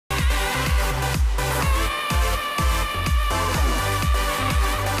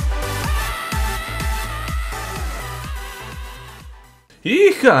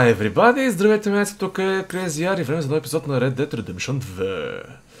И хай, everybody! Здравейте, мен тук е CrazyR и време за нов епизод на Red Dead Redemption 2.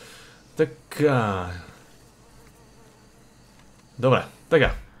 Така... Добре,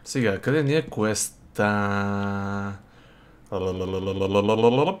 така. Сега, къде ни е квеста?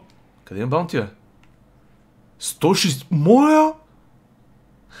 Къде е баунти, бе? 106... Моя?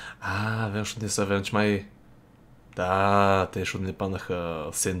 Вем, защото не са вече май... Да, те защото не паднаха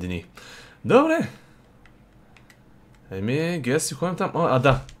 7 дни. Добре. Еми, гес си ходим там.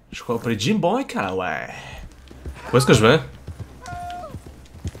 Да. Ще ходя при Джим Бойка, бе. Какво искаш, бе?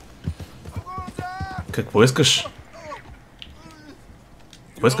 Какво искаш?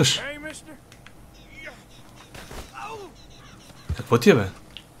 Какво искаш? Какво ти е, бе?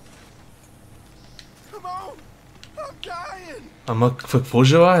 Ама какво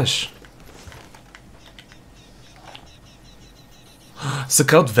желаеш?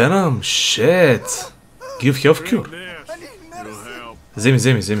 Suck out venom, shit. Give health cure. Вземи.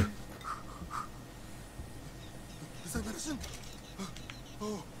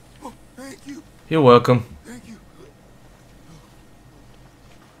 You're welcome.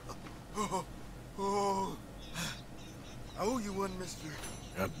 I owe you one, mister.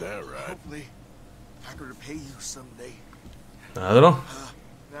 Got that right. Hopefully, I can repay you someday. I don't know.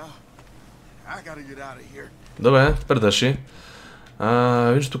 Now, I gotta get out of here. Добре, предаши.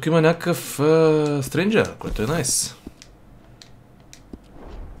 Виж, тук има някакъв стренджер, който е найс.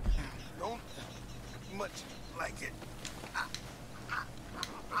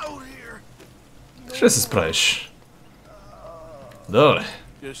 Ще се справиш. Добре.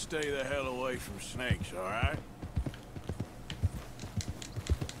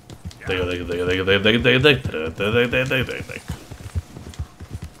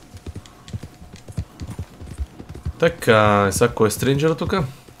 Така, сега кой е стренджера тук?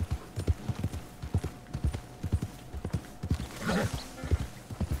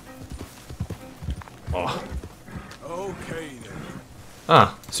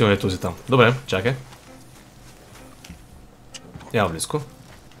 Сигурно е този там. Добре, чакай. Я близко.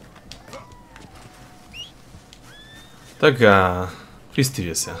 Така, какви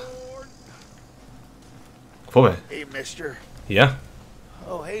вие сега? Какво бе? Я?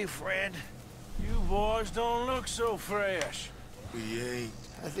 Oh, hey, friend. You boys don't look so fresh. We ain't.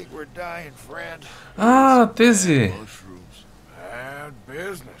 I think we're dying, friend. Тези. Bad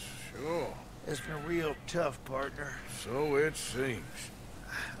business, sure. It's been real tough, partner. So it seems.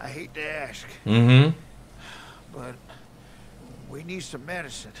 I hate to ask. But we need some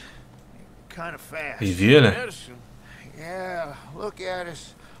medicine. Kind of fast. И вие ли? Yeah, look at us.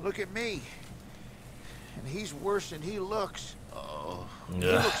 Look at me. And he's worse than he looks. He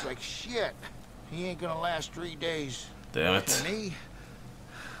looks like shit. He ain't gonna last 3 days. Damn it. For me,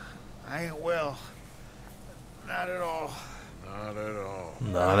 I ain't well. Not at all.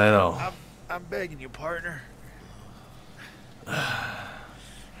 Not at all. I'm begging you, partner.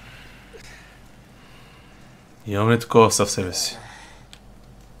 Имам ли такова съв себе си?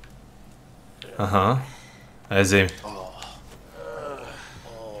 Вземи.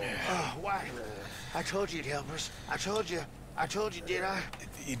 I told you it'd help us. I told you, did I?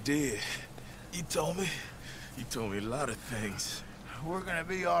 You did. You told me. You told me a lot of things. We're gonna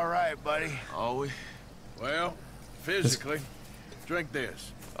be all right, buddy. Are we? Well, physically. Drink this.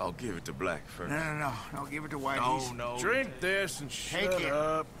 I'll give it to Black first. No. Don't give it to Whitey's. No. Drink this and shut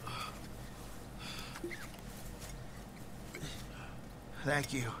up. Thank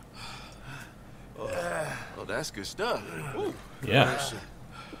you. Oh, that's good stuff. Yeah. Listen,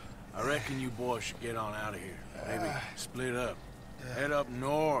 I reckon you boys should get on out of here. Maybe split up. Head up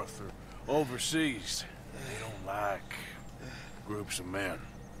north or overseas. They don't like groups of men.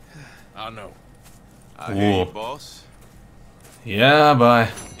 I know. I hear you, boss. Yeah, bye.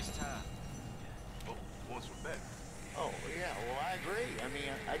 It's time. Once we're back. Oh, yeah, well, I agree. I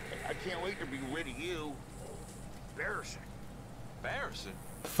mean, I can't wait to be rid of you. Embarrassing. Embarrassing?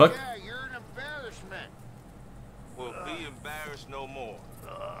 Fuck. Yeah, you're an embarrassment. Well, be embarrassed no more.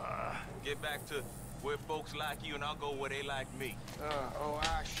 Get back to where folks like you and I'll go where they like me.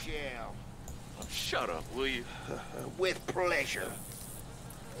 I shall. Shut up, will you? With pleasure.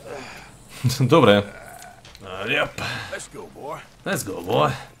 Добре. Yep. Let's go, boy. Let's go,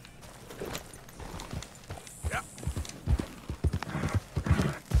 boy.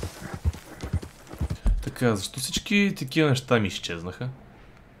 Така, защо всички такива неща ми изчезнаха?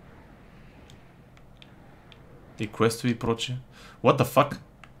 И квестове и прочее. What the fuck?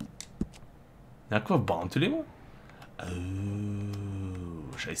 Някаква баунти ли има?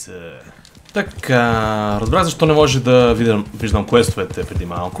 Шайсе. Така, разбрах защо не може да виждам квестовете преди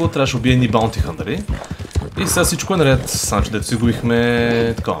малко. Трябваше да убия едни баунти хънтъри. И сега всичко е наред, само че дето си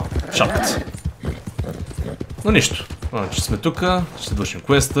губихме такова, шапката. Но нищо. Значи сме тука, ще вършим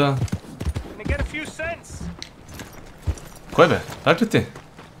квеста. Кой бе? Пак ли ти?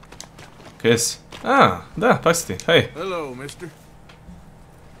 Къде си? Да, пак си ти. Хей!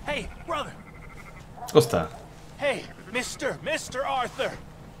 Hey, brother! Какво става? Hey, Mr. Arthur!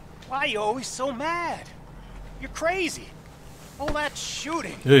 Why are you always so mad? You're crazy. All that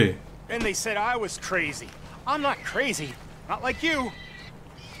shooting. Ей! And they said I was crazy. I'm not crazy. Not like you.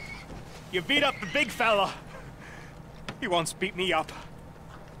 You beat up the big fella. He once beat me up.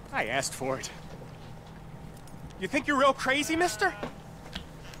 I asked for it. You think you're real crazy, mister?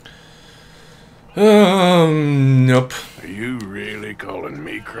 Nope. Are you really calling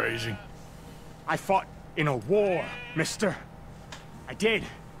me crazy? I fought in a war, mister. I did.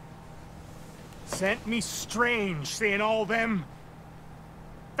 Sent me strange seeing all them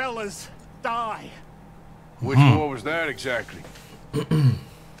fellas die. Which war was that exactly?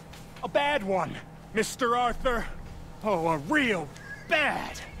 A bad one, Mr. Arthur. Oh, a real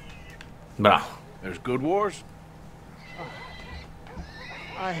bad. Браво. There's good wars?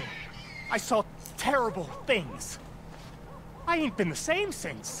 I saw terrible things. I ain't been the same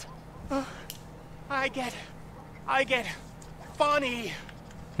since. I get funny.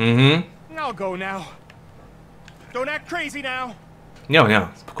 I'll go now. Don't act crazy now. Няма.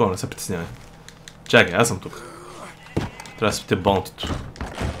 Спокойно, не се притеснявай. Чакай, аз съм тук. Трябва да спите бонтото.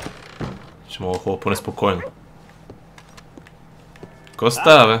 Ще мога хубаво поне спокойно. Какво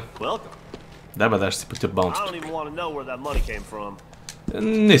става, бе? Да, ще си платя баунтито.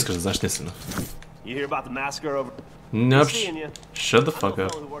 Не искаш да знаеш наистина. Nope. Shut the fuck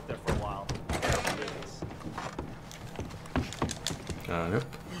up.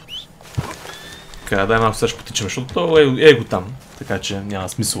 Така, дай малко сега ще потичаме, защото то е го там. Така че няма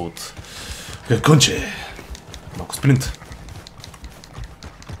смисъл от... Конче! Малко спринт.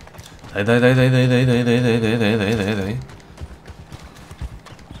 Дай.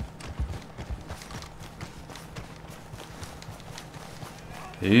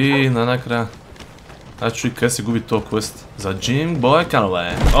 И накрая. Чуй, къде се губи този квест? За Джим Бой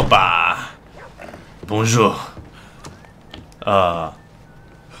Канале. Опа! Бонжур!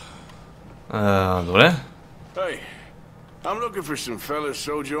 Добре. Hey, I'm looking for some fellas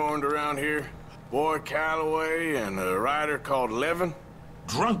sojourned around here. Boy Calloway and a rider called Levin.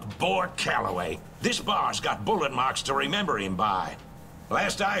 Drunk Boy Calloway. This bar's got bullet marks to remember him by.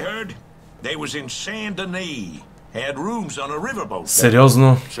 Last I heard, they was in Saint Denis. Had rooms on a riverboat.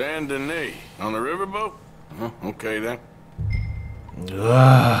 Сериозно? Saint Denis on a riverboat? Okay then.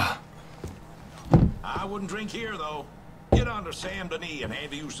 I wouldn't drink here though. Get on to Saint Denis and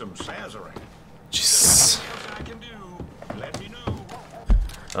hand you some CrazyR. Jesus. I can do. Let me know.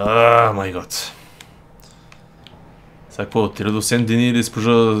 My God. Сега какво, отида до Сен Дени или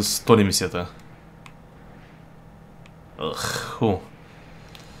изпожа стони мисията? Хубаво.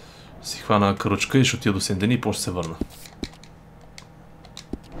 Си хвана каручка и ще отида до Сен Дени и после се върна.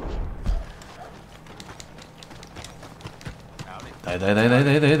 Дай.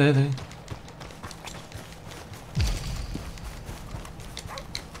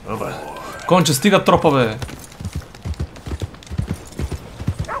 Добре. Конче, стига тропа, бе!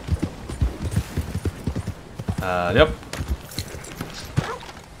 Ляп.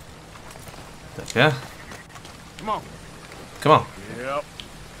 Така. Come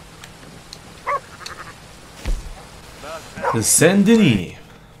on. Сен Дени.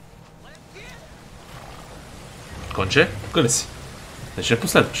 Конче, къде си? Не ще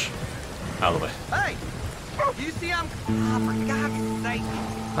последваш. Добре.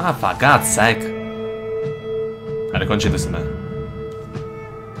 For God's sake. Айде, конче, да си ме.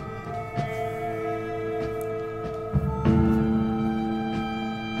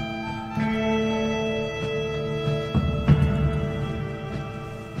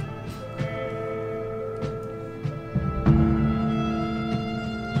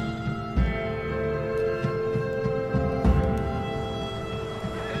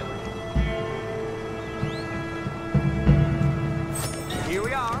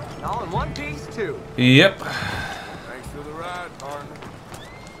 Yep.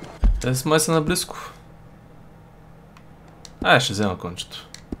 Те с май са наблизко. Ще взема кончето.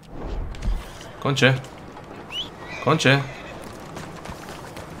 Конче.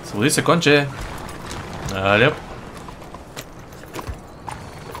 Свободи се, конче. Ляп.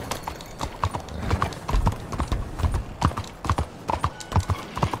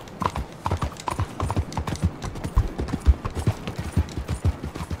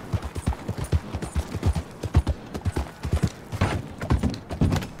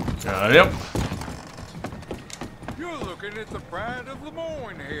 looking at the pride of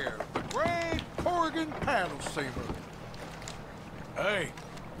Lemoyne here, the great Corrigan paddle steamer. Hey,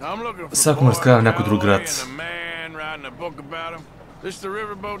 I'm looking for Всяко ме разказва някой друг Calloway град. and a man writing a book about him. This the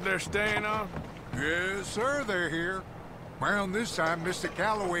riverboat they're staying on? Yes, sir, they're here. Around this time, Mr.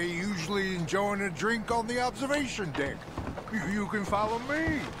 Calloway usually enjoying a drink on the observation deck. You can follow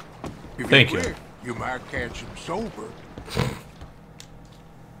me. If Thank you're you. quick, you might catch him sober.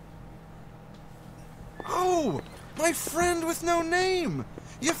 Oh, my friend with no name.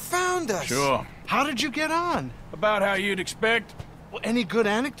 You found us. Sure. How did you get on? About how you'd expect. Well, any good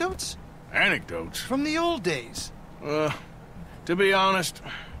anecdotes? Anecdotes. From the old days. To be honest,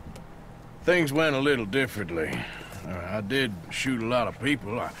 things went a little differently. I did shoot a lot of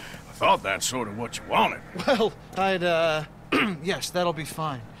people. I thought that's sort of what you wanted. Well, I'd, yes, that'll be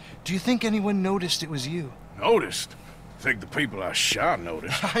fine. Do you think anyone noticed it was you? Noticed? I think the people I shot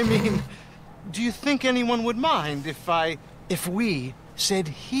noticed. I mean, do you think anyone would mind if we said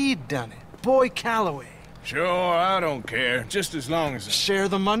he'd done it? Boy Calloway. Sure, I don't care. Just as long as... Share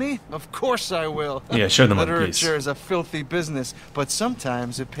the money? Of course I will. Yeah, share the money, please. Literature is a filthy business, but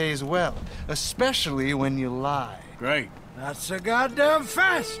sometimes it pays well, especially when you lie. Great. Not so goddamn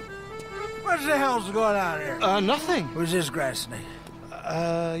fast. What the hell's going on here? Nothing. Who's this grass snake?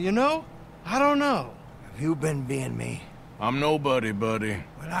 You know, I don't know. Have you been being me? I'm nobody, buddy.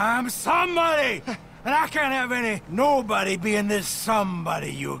 Well, I'm somebody! And I can't have any nobody being this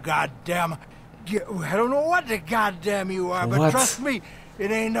somebody, you goddamn... I don't know what the goddamn you are, but What? trust me,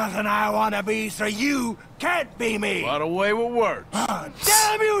 it ain't nothing I want to be, so you can't be me! What a way with words.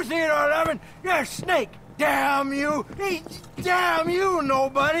 Damn you, Theodore Levin! You're a snake! Damn you! Hey, damn you,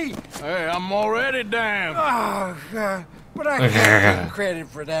 nobody! Hey, I'm already damned. Oh, God. But I can't take credit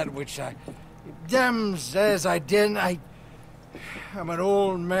for that which I... Them says I didn't. I'm an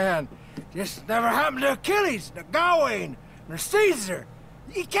old man. This never happened to Achilles, to Gawain, or Caesar.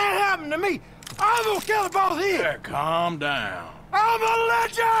 It can't happen to me. I'm gonna kill both of you. Yeah, calm down. I'm a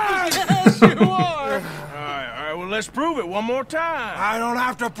legend! Yes, you are! All right, well, let's prove it one more time. I don't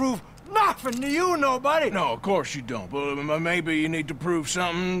have to prove nothing to you, nobody. No, of course you don't. But maybe you need to prove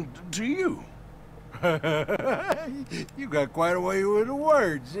something to you. You got quite a way with the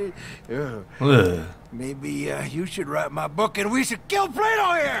words. Ugh. Maybe you should write my book and we should kill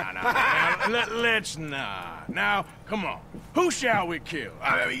Plato here. Let's not. Now, come on. Who shall we kill?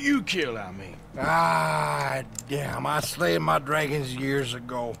 I mean, you kill, I mean. Ah, damn. I slayed my dragons years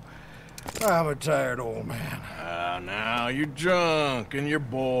ago. I'm a tired old man. Now, you're drunk and you're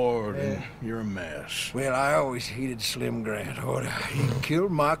bored and you're a mess. Well, I always hated Slim Grant. Oh, he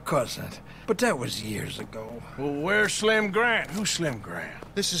killed my cousin. But that was years ago. Well, where's Slim Grant? Who's Slim Grant?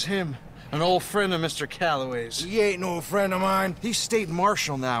 This is him, an old friend of Mr. Calloway's. He ain't no friend of mine. He's state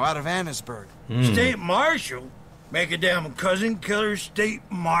marshal now, out of Annesburg. State marshal? Make a damn cousin killer state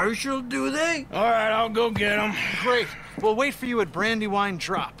marshal, do they? All right, I'll go get him. Great. We'll wait for you at Brandywine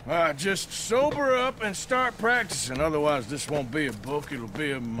Drop. Just sober up and start practicing. Otherwise, this won't be a book. It'll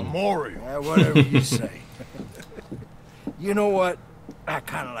be a memorial. Whatever you say. You know what? I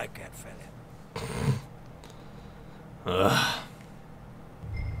kind of like that fella.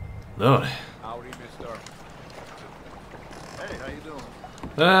 Добре. Howdy, mister. Hey, how you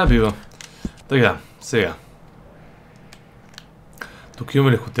doing? Бива. Така, сега. Тук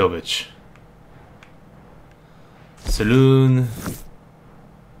има ли хотел вече? Салун.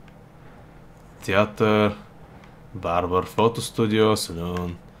 Театър. Барбар. Фотостудио.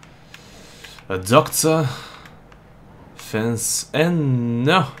 Салун. Дзокца. Фенс.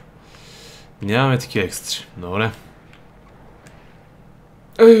 Но. Нямаме такива екстри. Добре.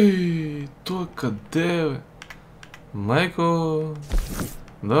 Ей, той къде бе? Майко.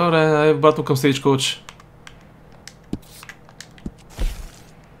 Добре, ай батно към стейдж коуч.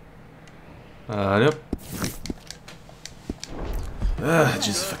 Алеп.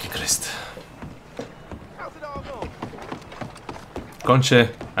 Jesus fucking Christ.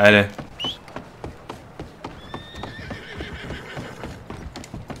 Конче, айде.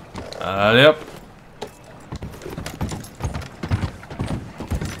 Алеп.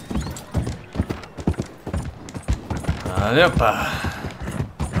 Алепа.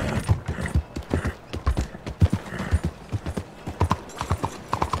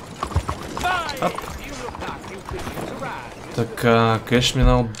 Така, къде ще ми е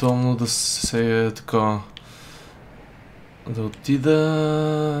най-удобно да се така... Да отида...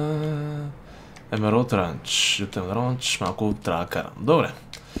 Емералд Ранч. От Емералд Ранч малко трябва да карам. Добре.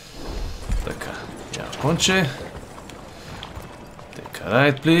 Така, я конче. Take a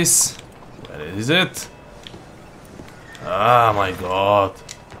right, please. Where is it? Ah, my god.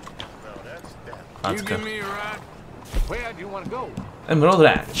 You give me a ride? Where do you want to go? Emerald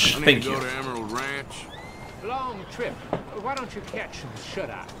Ranch. I need Thank to you. go to Emerald Ranch. Long trip. Why don't you catch some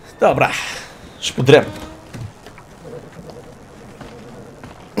shut-eye? Dobra. Ще подрем.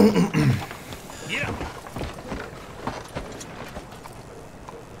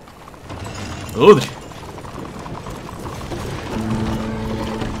 Удри.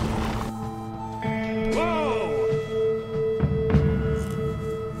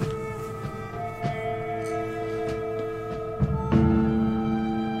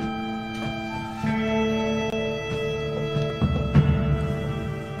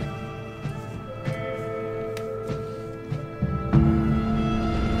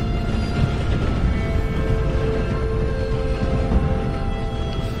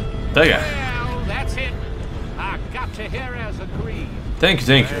 Така. Well, that's it. I got to here as agreed. Thank you,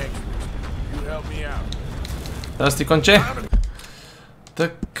 thank you. You help me out. Здрасти, конче.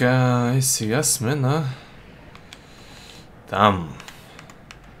 Така, и сега сме на... там.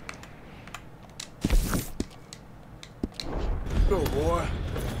 Go, boy.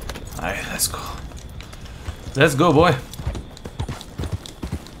 Ай, let's go. Let's go, boy.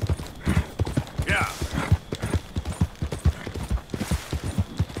 Yeah.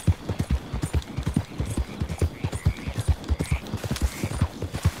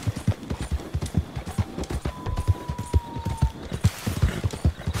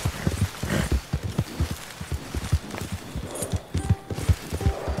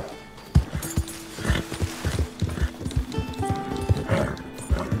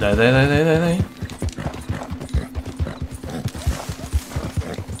 Дай.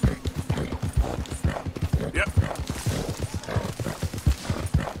 Yep.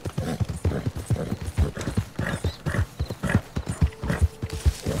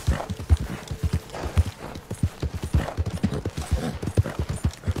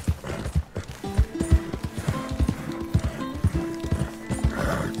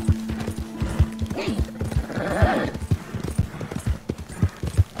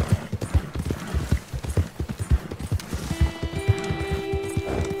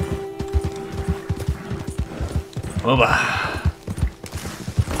 Оба.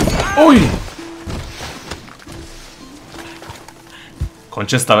 Ой!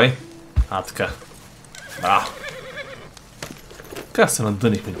 Конче, ставай. А, така. Браво. Как се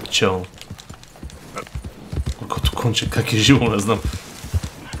надънихме челно. Колкото конче, как е живо, не знам.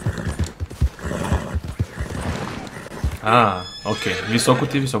 А, окей. Високо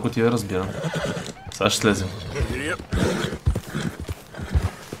ти я разбирам. Сега ще слезем.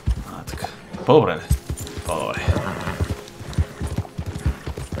 А, така. По-добре не. По-добре.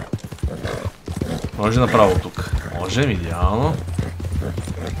 Може направо тук. Можем, идеално.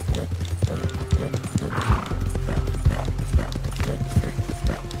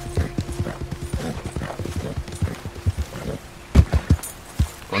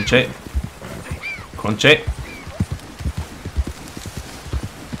 Конче.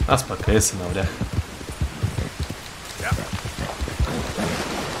 Аз пък къде се наврях.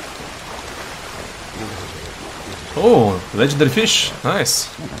 О, legendary fish. Nice.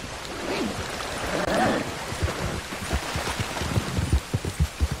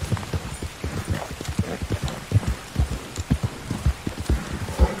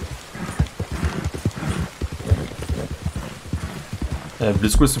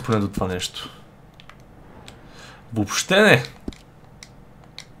 Близко ли се поне до това нещо? Въобще не.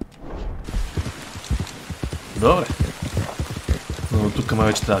 Добре. Но тук ме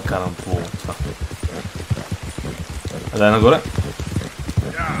вече трябва да карам по това. Дай нагоре.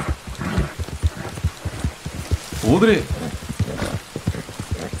 Удри.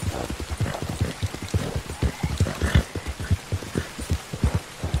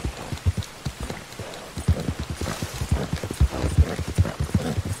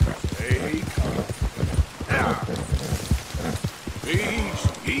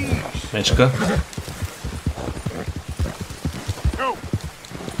 Мечка.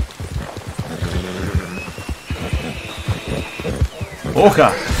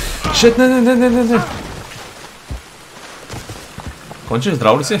 Оха! Шет, не. Конче,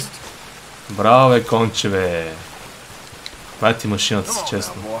 здраво ли си? Браво, бе, конче, бе. Това ти машината си,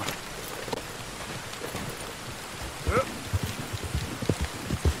 честно.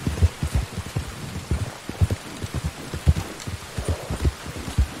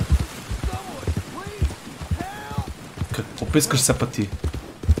 Какво пискаш се пъти?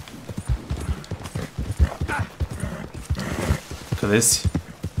 Къде си?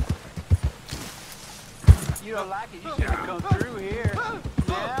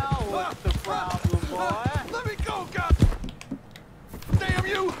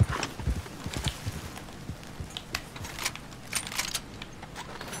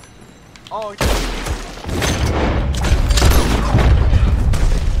 Oh,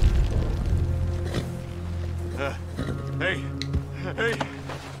 hey, hey,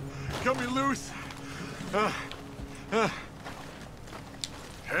 cut me loose.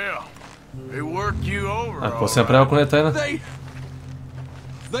 Hell, they worked you over. Ako se napravio ako ne tajna?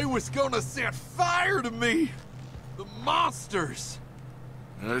 They was gonna set fire to me. The monsters.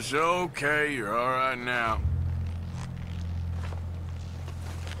 It's okay, you're alright now.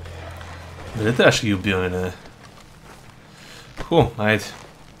 Ne trebaš ih ubio mene. Ajde.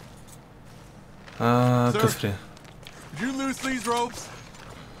 Kafrije. Did you loose these ropes?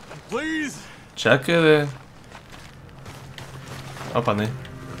 Please. Čekaj de. Opa, ne.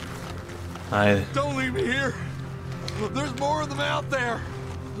 Ajde. Don't leave me here. There's more of them out there.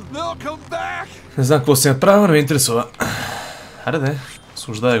 They'll come back. Ne znam ko se napravio, ne me interesova. Ajde de.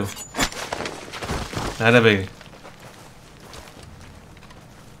 Služdaj go. Ajde, baby.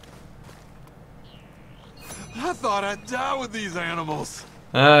 I thought I'd die with these animals.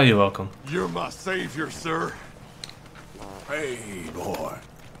 You're welcome. You're my savior, sir. Hey, boy.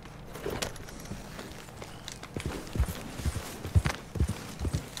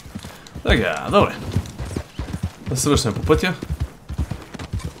 Така, добре. Да се вършим по пътя.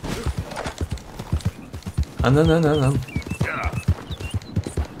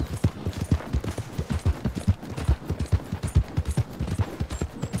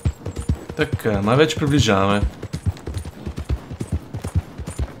 Така, май вече приближаваме.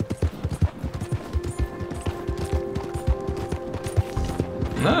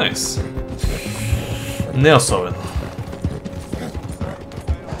 Найс. Не особено.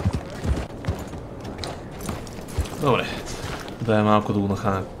 Добре. Дай малко да го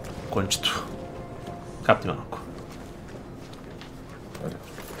нахраня кончето. Капни малко.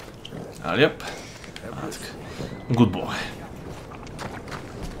 Алиеп. Good boy.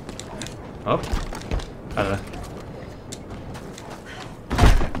 Оп. Айде.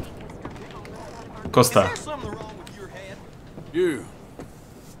 Коста. You.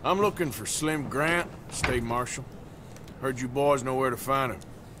 I'm looking for Slim Grant, State Marshal. Heard you boys know where to find him.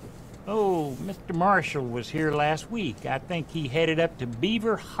 Oh, Mr. Marshall was here last week. I think he headed up to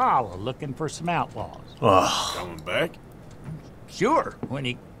Beaver Hollow looking for some outlaws. Oh. Coming back? Sure, when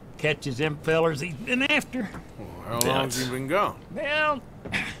he catches them fellers he's been after. Well, how long's he been gone? Well,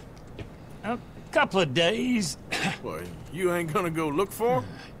 a couple of days. Well, you ain't gonna go look for him?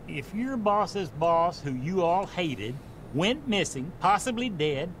 If your boss's boss, who you all hated, went missing, possibly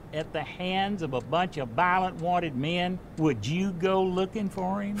dead, at the hands of a bunch of violent wanted men, would you go looking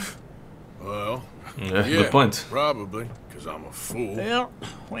for him? Well, yeah, good point. Probably, because I'm a fool. Well,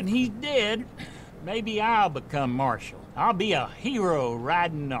 when he's dead, maybe I'll become marshal. I'll be a hero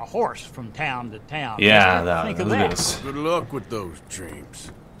riding a horse from town to town. Yeah, think of that. Good luck with those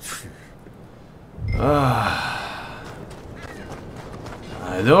dreams.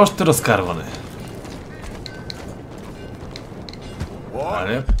 Айде още разкарване.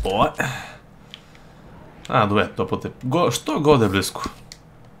 Айде, добре, то път е... Що годе близко?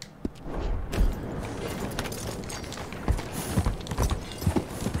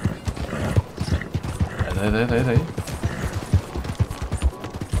 Дай.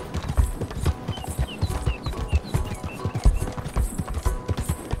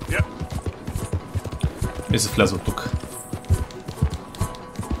 И се влязва тук.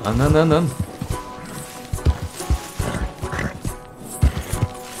 Анан.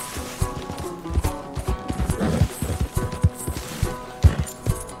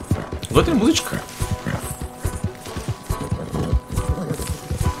 Готина музичка.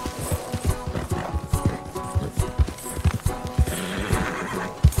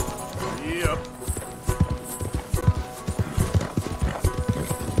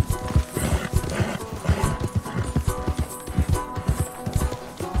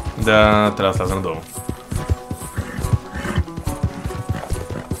 Да, трябва да сляза надолу.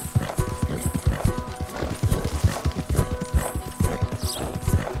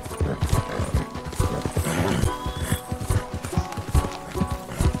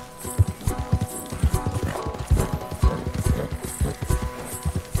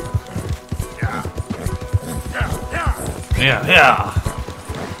 Yeah.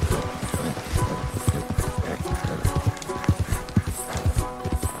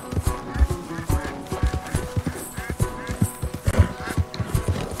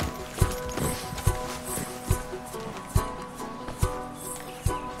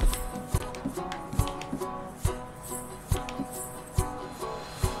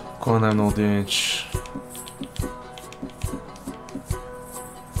 Кой най-много damage?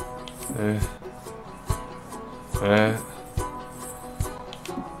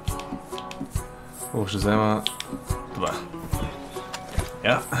 Колко ще взема? Това.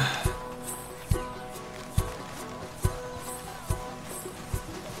 Я.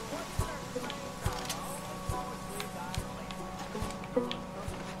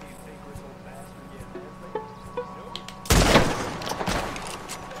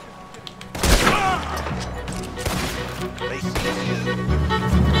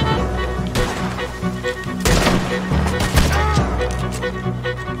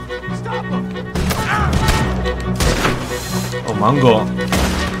 О, манго.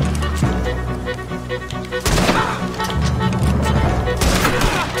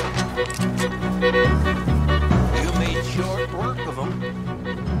 You made short work of them.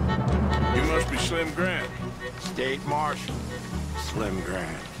 You must be Slim Grant. State Marshal. Slim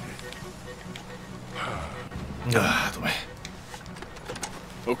Grant. Добре.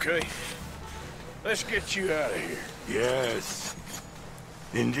 Okay. Let's get you out of here. Yes.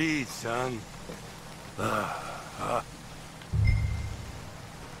 Indeed, son.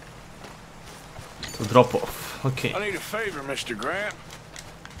 To drop off. Okay. I need a favor, Mr. Grant.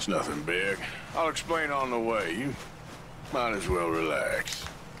 It's nothing big. I'll explain on the way. You might as well relax.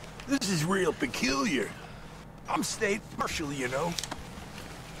 This is real peculiar. I'm State Marshal, you know.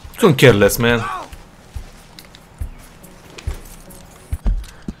 Couldn't care less, man.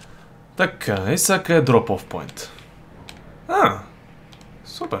 Така, и сега е drop-off point.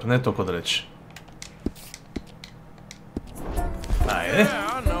 Супер, не е толкова далеч. Айде.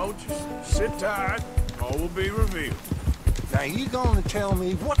 Yeah, I know. Just sit tight. All will be revealed. Now you gonna tell me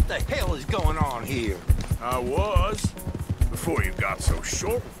what the hell is going on here? I was, before you got so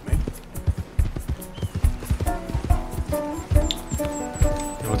short with me.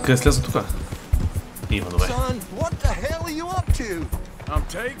 Откъде сляза тук? Има, добре. Son, what the hell are you up to? I'm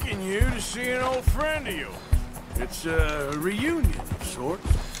taking you to see an old friend of yours. It's a reunion of sorts.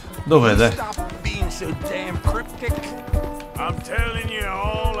 Добре, да. Stop being so damn cryptic. I'm telling you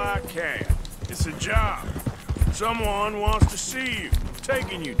all I can. It's a job. Someone wants to see you. I'm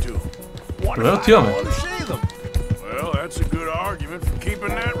taking you to them. What Well, if I tell don't me. want to see them? Well, that's a good argument for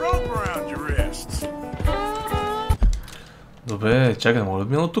keeping that rope around your wrists. Добре, чакай, да мога да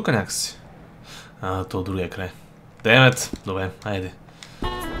мина от тук някакси. То от другия край. Демет! Добре, айде.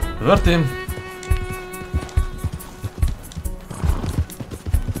 Въртим!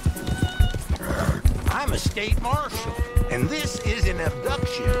 I'm a state marshal, and this is an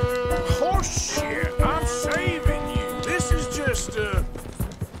abduction. Horseshit! I'm saving you. This is just a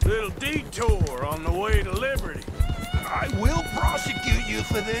little detour on the way to liberty. I will prosecute you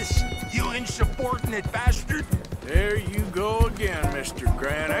for this, you insubordinate bastard. There you go again, Mr.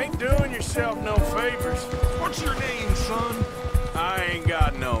 Grant. Ain't doing yourself no favors. What's your name, son? I ain't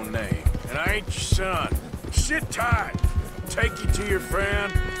got no name, and I ain't your son. Sit tight. Take you to your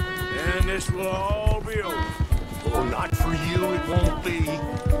friend, and this will all be over. Oh, not for you, it won't be.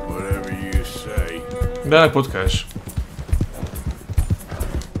 Whatever you say. Да, какво да кажеш?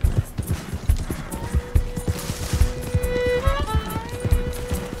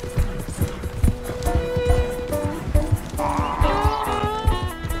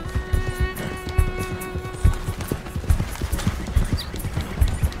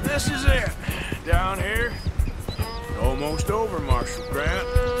 This is it. Down here. Almost over, Marshal Grant.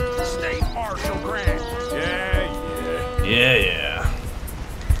 State Marshal Grant. Yeah. Yeah, yeah.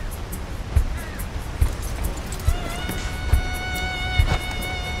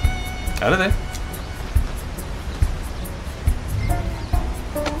 Айде, де.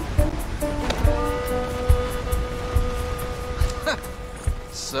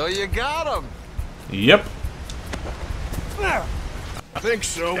 So you got him. Yep. I think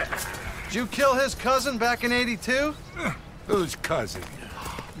so. Did you kill his cousin back in '82? Whose cousin?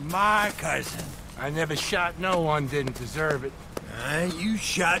 My cousin. I never shot no one didn't deserve it. You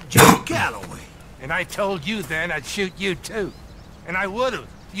shot Joe Calloway. And I told you then I'd shoot you too. And I would've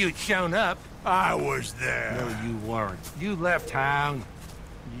if you'd shown up. I was there. No, you weren't. You left town.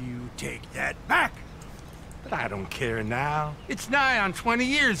 You take that back. But I don't care now. It's nigh on 20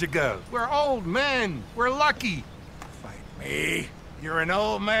 years ago. We're old men. We're lucky. Fight me. You're an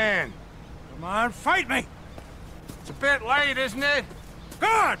old man. Come on, fight me. It's a bit late, isn't it?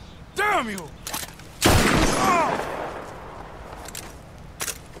 God damn you!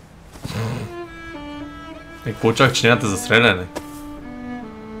 Какво чак чинята за стреляне?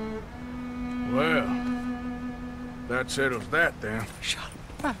 Well, that settles that then.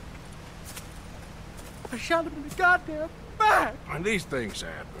 I shot him in the goddamn back. And these things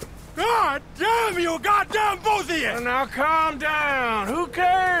happen. God damn you, goddamn both of you! Now calm down. Who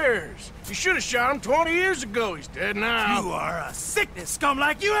cares? You should have shot him 20 years ago. He's dead now. You are a sickness scum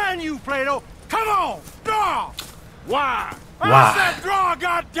like you and you, Plato. Come on, draw! Why? I Why? said draw,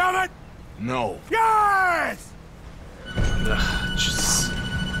 goddammit! No. Yes! Jesus.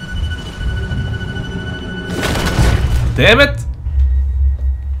 Damn it!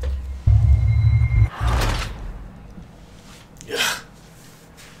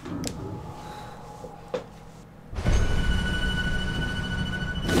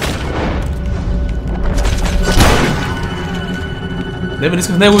 Не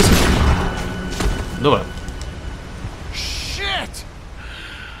исках него, исках. Добре. Shit!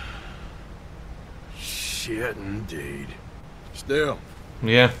 Shit indeed. Still.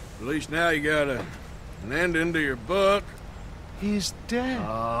 Yeah. At least now you got an ending to your book. He's dead.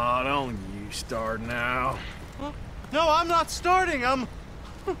 Oh, don't you start now. No, I'm not starting. I'm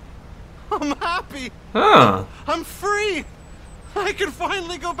happy. Ah. I'm free. I can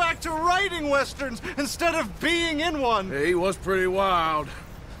finally go back to writing westerns instead of being in one. He was pretty wild.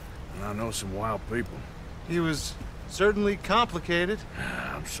 And I know some wild people. He was certainly complicated.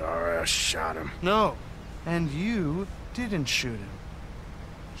 I'm sorry I shot him. No, and you didn't shoot him.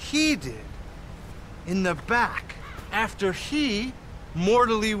 He did. In the back, after he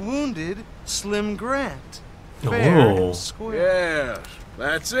mortally wounded Slim Grant. Fair and square. Yes,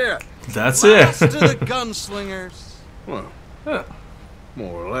 that's it. That's Last it. of the gunslingers. Well, Huh.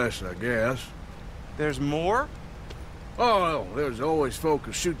 more or less, I guess. There's more? Oh, there's always folk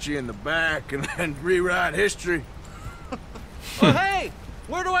who shoot you in the back and then rewrite history. Well, hey,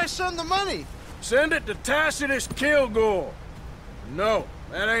 where do I send the money? Send it to Tacitus Kilgore. No,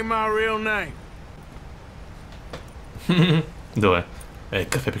 that ain't my real name. Добре.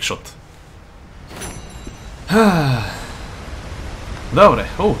 Какъв епик шот. Добре.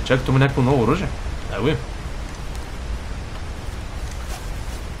 О, чакай, тук има някакво ново оръжие. Дай го им.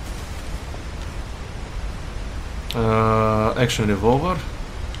 Екшен револвър.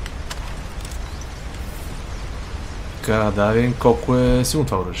 Така, да видим колко е силно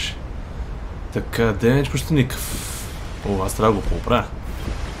това оръжие. Така, демидж почти никакъв. О, аз трябва да го поправя.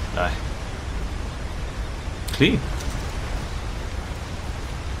 Дай. Клин.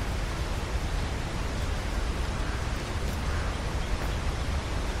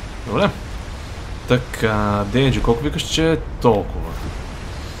 Добре. Така, демиджи колко викаш, че е толкова.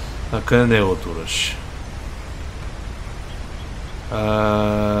 А къде не е от оръжие?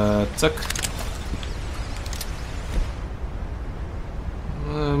 Цък.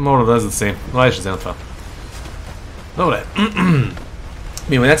 More or less the same. Но айде ще взема това. Добре.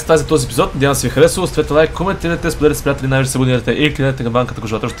 Миманете това за този епизод. Надявам се ви харесало. Оставете лайк, коментирайте, споделете с приятели, най-вече се абонирате и кликнете камбанката, ако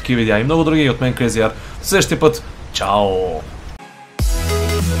желаете още такива видеа и много други. И от мен CrazyR. До следващия път. Чао!